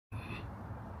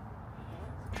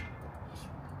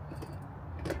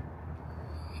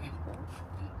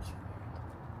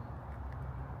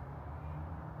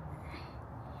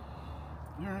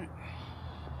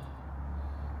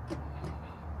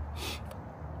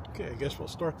Okay, I guess we'll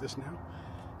start this now.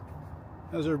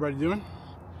 How's everybody doing?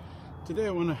 Today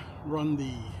I want to run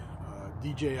the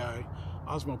DJI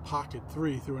Osmo Pocket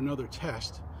 3 through another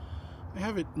test. I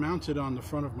have it mounted on the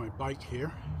front of my bike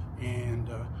here, and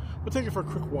we'll take it for a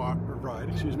quick ride,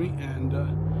 and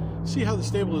see how the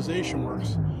stabilization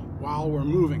works while we're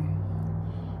moving.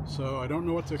 So I don't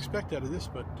know what to expect out of this,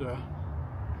 but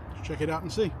let's check it out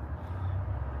and see.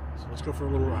 So let's go for a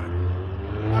little ride.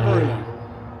 Not very long.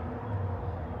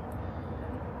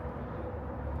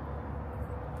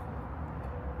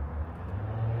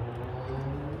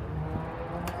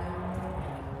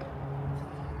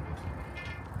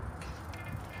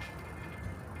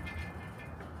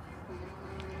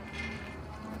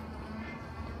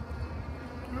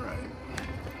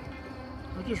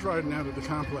 I'm just riding out of the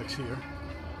complex here,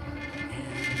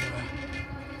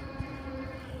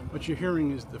 and what you're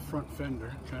hearing is the front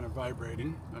fender kind of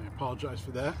vibrating. I apologize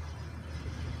for that.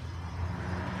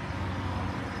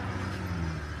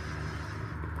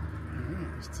 All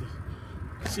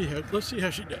right, let's see how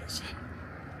she does.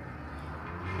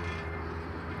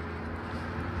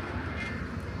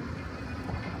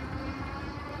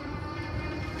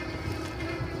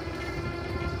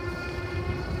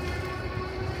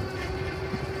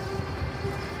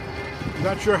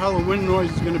 Not sure how the wind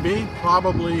noise is going to be.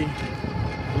 Probably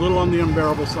a little on the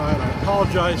unbearable side. I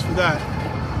apologize for that.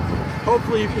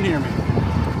 Hopefully you can hear me.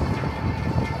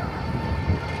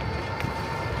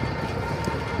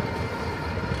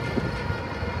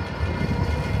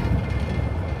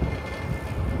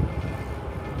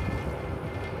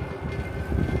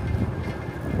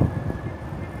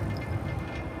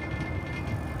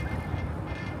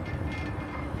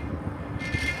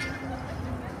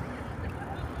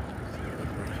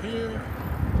 Here.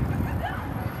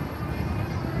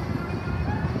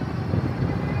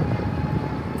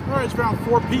 Alright, it's around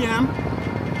 4 p.m.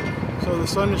 so the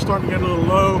sun is starting to get a little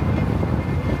low. You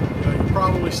can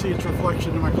probably see its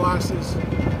reflection in my glasses,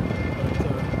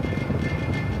 but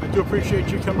I do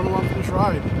appreciate you coming along for this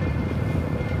ride.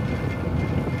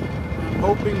 I'm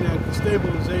hoping that the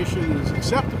stabilization is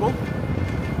acceptable,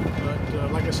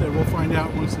 but like I said, we'll find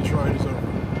out once this ride is over.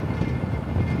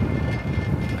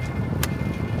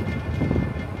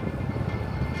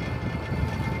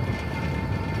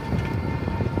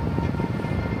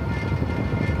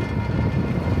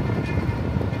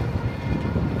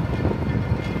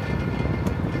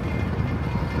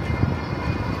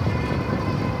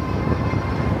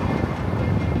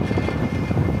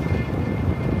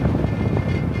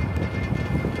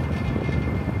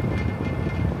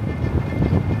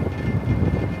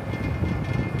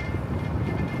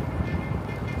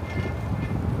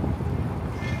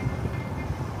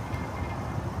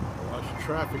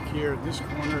 Traffic here at this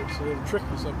corner, it's a little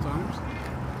tricky sometimes.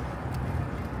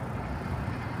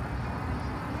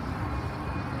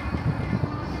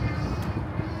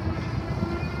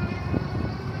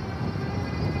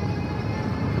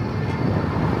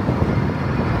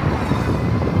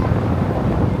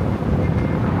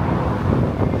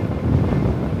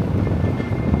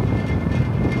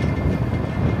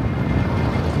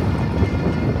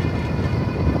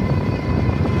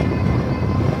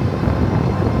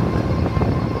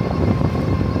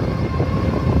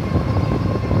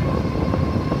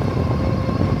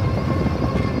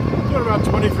 About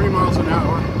 23 miles an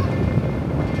hour.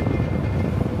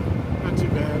 Not too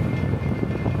bad.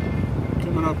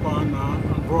 Coming up on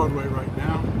Broadway right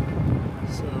now.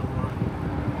 So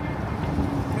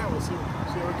yeah, we'll see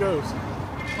how it goes.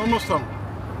 Almost home.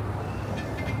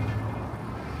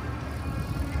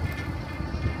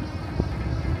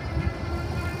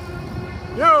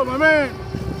 Yo, my man!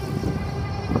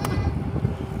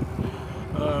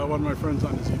 One of my friends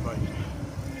on his e-bike.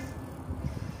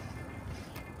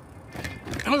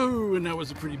 Oh, and that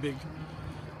was a pretty big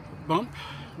bump.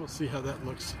 We'll see how that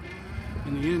looks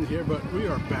in the end here, but we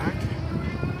are back.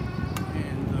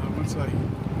 And once I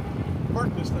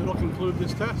park this, that'll conclude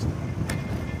this test.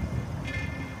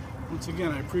 Once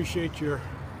again, I appreciate your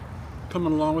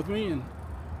coming along with me and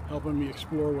helping me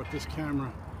explore what this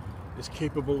camera is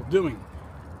capable of doing.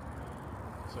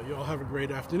 So you all have a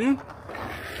great afternoon.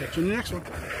 Catch you in the next one.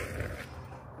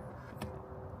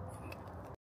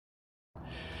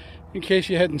 In case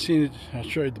you hadn't seen it, I'll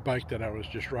show you the bike that I was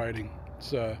just riding.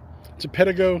 It's a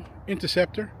Pedigo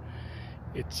Interceptor.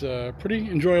 It's a pretty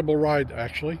enjoyable ride,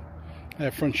 actually. I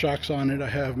have front shocks on it. I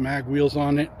have mag wheels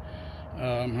on it.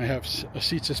 I have a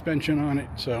seat suspension on it.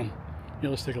 So, yeah,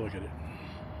 let's take a look at it.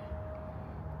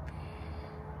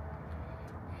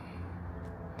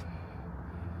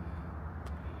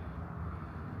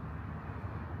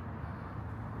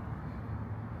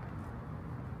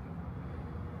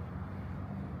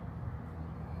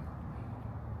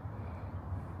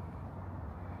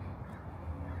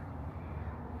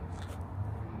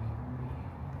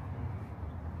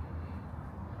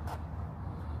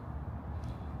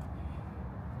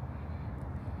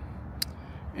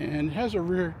 And it has a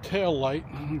rear tail light.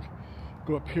 I'm gonna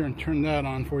go up here and turn that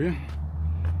on for you.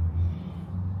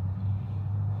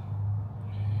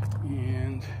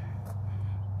 And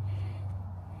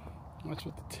that's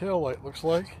what the tail light looks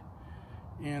like.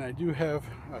 And I do have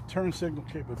a turn signal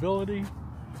capability.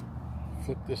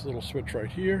 Flip this little switch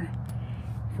right here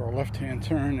for a left-hand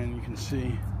turn, and you can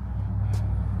see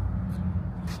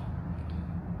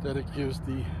that it gives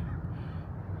the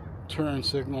turn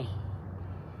signal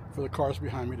for the cars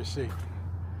behind me to see.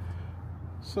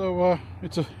 So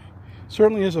it's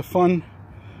certainly is a fun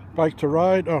bike to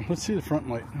ride. Oh, let's see the front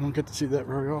light. I don't get to see that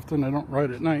very often. I don't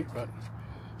ride at night, but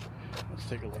let's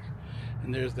take a look.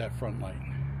 And there's that front light.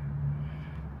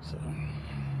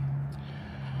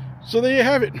 So there you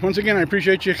have it. Once again, I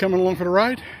appreciate you coming along for the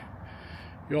ride.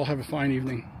 You all have a fine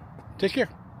evening. Take care.